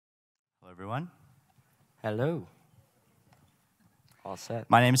Everyone. Hello. All set.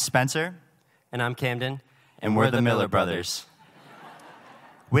 My name is Spencer. And I'm Camden. And we're the Miller Brothers.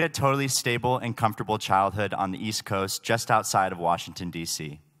 We had a totally stable and comfortable childhood on the East Coast, just outside of Washington,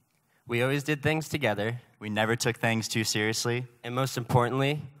 D.C. We always did things together. We never took things too seriously. And most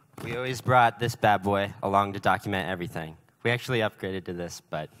importantly, we always brought this bad boy along to document everything. We actually upgraded to this,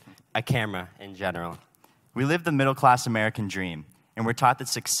 but a camera in general. We lived the middle-class American dream, and we're taught that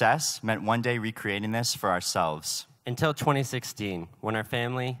success meant one day recreating this for ourselves. Until 2016, when our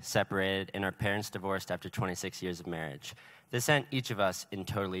family separated and our parents divorced after 26 years of marriage. This sent each of us in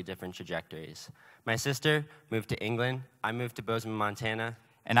totally different trajectories. My sister moved to England, I moved to Bozeman, Montana.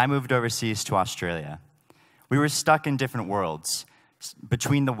 And I moved overseas to Australia. We were stuck in different worlds,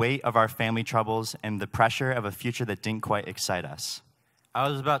 between the weight of our family troubles and the pressure of a future that didn't quite excite us. I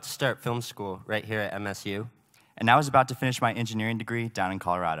was about to start film school right here at MSU. And I was about to finish my engineering degree down in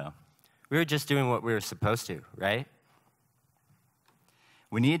Colorado. We were just doing what we were supposed to, right?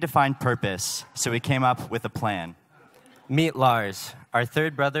 We needed to find purpose, so we came up with a plan. Meet Lars, our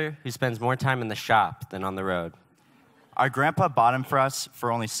third brother who spends more time in the shop than on the road. Our grandpa bought him for us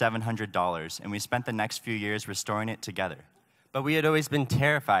for only $700, and we spent the next few years restoring it together. But we had always been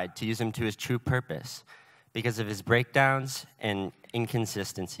terrified to use him to his true purpose because of his breakdowns and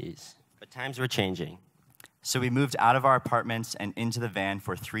inconsistencies. But times were changing. So we moved out of our apartments and into the van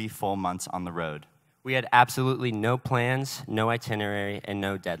for 3 full months on the road. We had absolutely no plans, no itinerary, and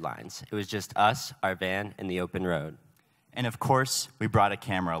no deadlines. It was just us, our van, and the open road. And of course, we brought a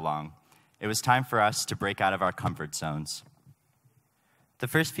camera along. It was time for us to break out of our comfort zones. The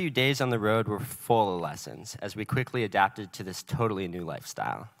first few days on the road were full of lessons as we quickly adapted to this totally new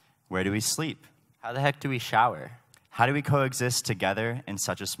lifestyle. Where do we sleep? How the heck do we shower? How do we coexist together in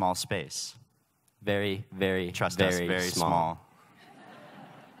such a small space? Very, very, Trust very, us, very small. small.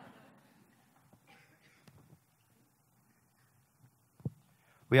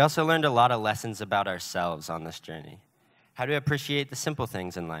 We also learned a lot of lessons about ourselves on this journey. How to appreciate the simple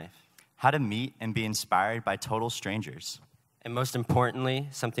things in life. How to meet and be inspired by total strangers. And most importantly,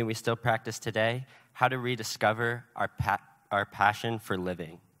 something we still practice today, how to rediscover our passion for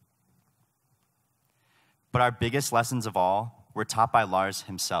living. But our biggest lessons of all were taught by Lars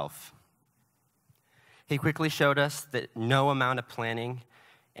himself. He quickly showed us that no amount of planning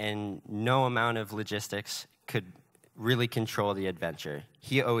and no amount of logistics could really control the adventure.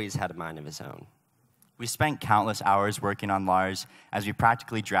 He always had a mind of his own. We spent countless hours working on Lars as we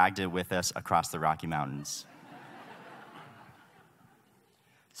practically dragged it with us across the Rocky Mountains.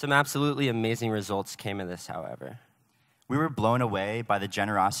 Some absolutely amazing results came of this, however. We were blown away by the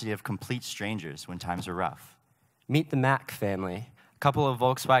generosity of complete strangers when times were rough. Meet the Mack family, a couple of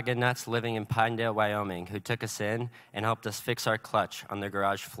Volkswagen nuts living in Pinedale, Wyoming, who took us in and helped us fix our clutch on their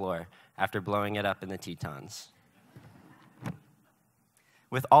garage floor after blowing it up in the Tetons.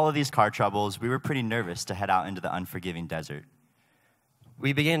 With all of these car troubles, we were pretty nervous to head out into the unforgiving desert.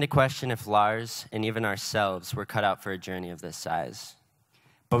 We began to question if Lars and even ourselves were cut out for a journey of this size.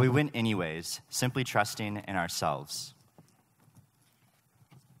 But we went anyways, simply trusting in ourselves.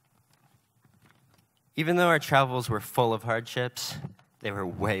 Even though our travels were full of hardships, they were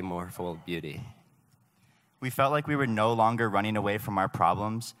way more full of beauty. We felt like we were no longer running away from our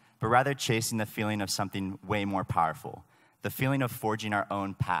problems, but rather chasing the feeling of something way more powerful. The feeling of forging our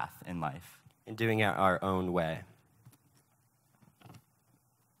own path in life. And doing it our own way.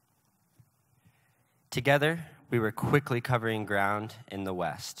 Together, we were quickly covering ground in the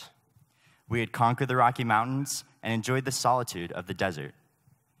West. We had conquered the Rocky Mountains and enjoyed the solitude of the desert.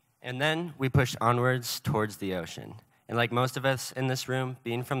 And then we pushed onwards towards the ocean. And like most of us in this room,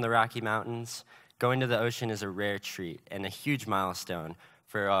 being from the Rocky Mountains, going to the ocean is a rare treat and a huge milestone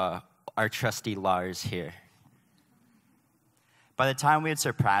for our trusty Lars here. By the time we had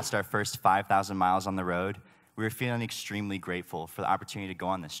surpassed our first 5,000 miles on the road, we were feeling extremely grateful for the opportunity to go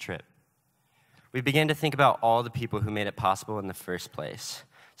on this trip. We began to think about all the people who made it possible in the first place.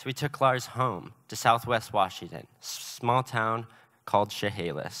 So we took Lars home to Southwest Washington, a small town called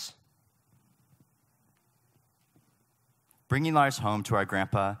Chehalis. Bringing Lars home to our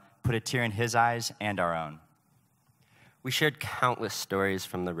grandpa put a tear in his eyes and our own. We shared countless stories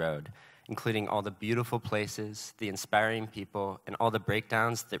from the road, including all the beautiful places, the inspiring people, and all the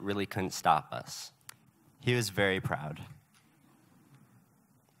breakdowns that really couldn't stop us. He was very proud.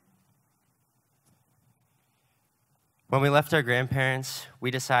 When we left our grandparents, we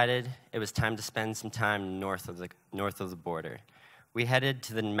decided it was time to spend some time north of the border. We headed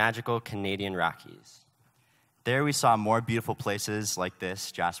to the magical Canadian Rockies. There we saw more beautiful places like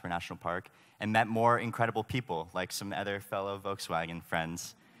this, Jasper National Park, and met more incredible people like some other fellow Volkswagen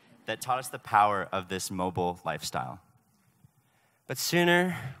friends that taught us the power of this mobile lifestyle. But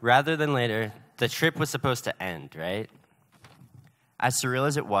sooner rather than later, the trip was supposed to end, right? As surreal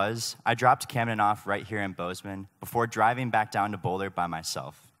as it was, I dropped Camden off right here in Bozeman before driving back down to Boulder by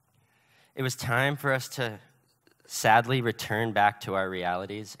myself. It was time for us to sadly return back to our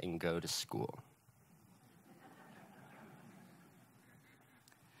realities and go to school.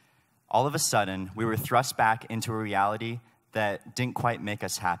 All of a sudden, we were thrust back into a reality that didn't quite make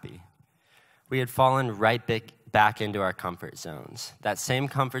us happy. We had fallen right back into our comfort zones, that same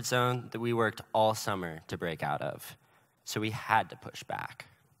comfort zone that we worked all summer to break out of. So we had to push back.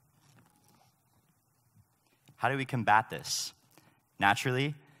 How do we combat this?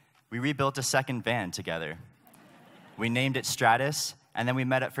 Naturally, we rebuilt a second van together. We named it Stratus, and then we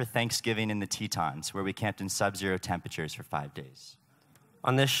met up for Thanksgiving in the Tetons, where we camped in sub-zero temperatures for 5 days.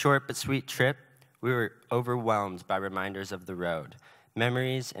 On this short but sweet trip, we were overwhelmed by reminders of the road.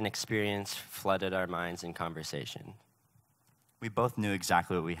 Memories and experience flooded our minds in conversation. We both knew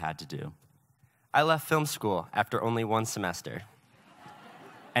exactly what we had to do. I left film school after only 1 semester.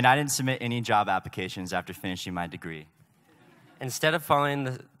 And I didn't submit any job applications after finishing my degree. Instead of following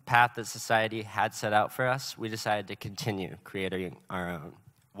the path that society had set out for us, we decided to continue creating our own.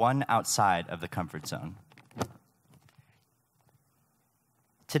 One outside of the comfort zone.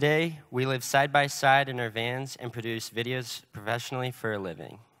 Today, we live side by side in our vans and produce videos professionally for a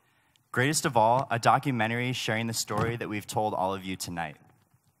living. Greatest of all, a documentary sharing the story that we've told all of you tonight.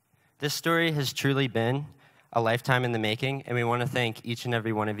 This story has truly been a lifetime in the making, and we want to thank each and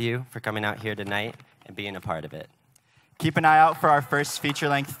every one of you for coming out here tonight and being a part of it. Keep an eye out for our first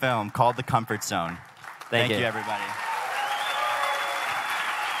feature-length film called The Comfort Zone. Thank you, everybody.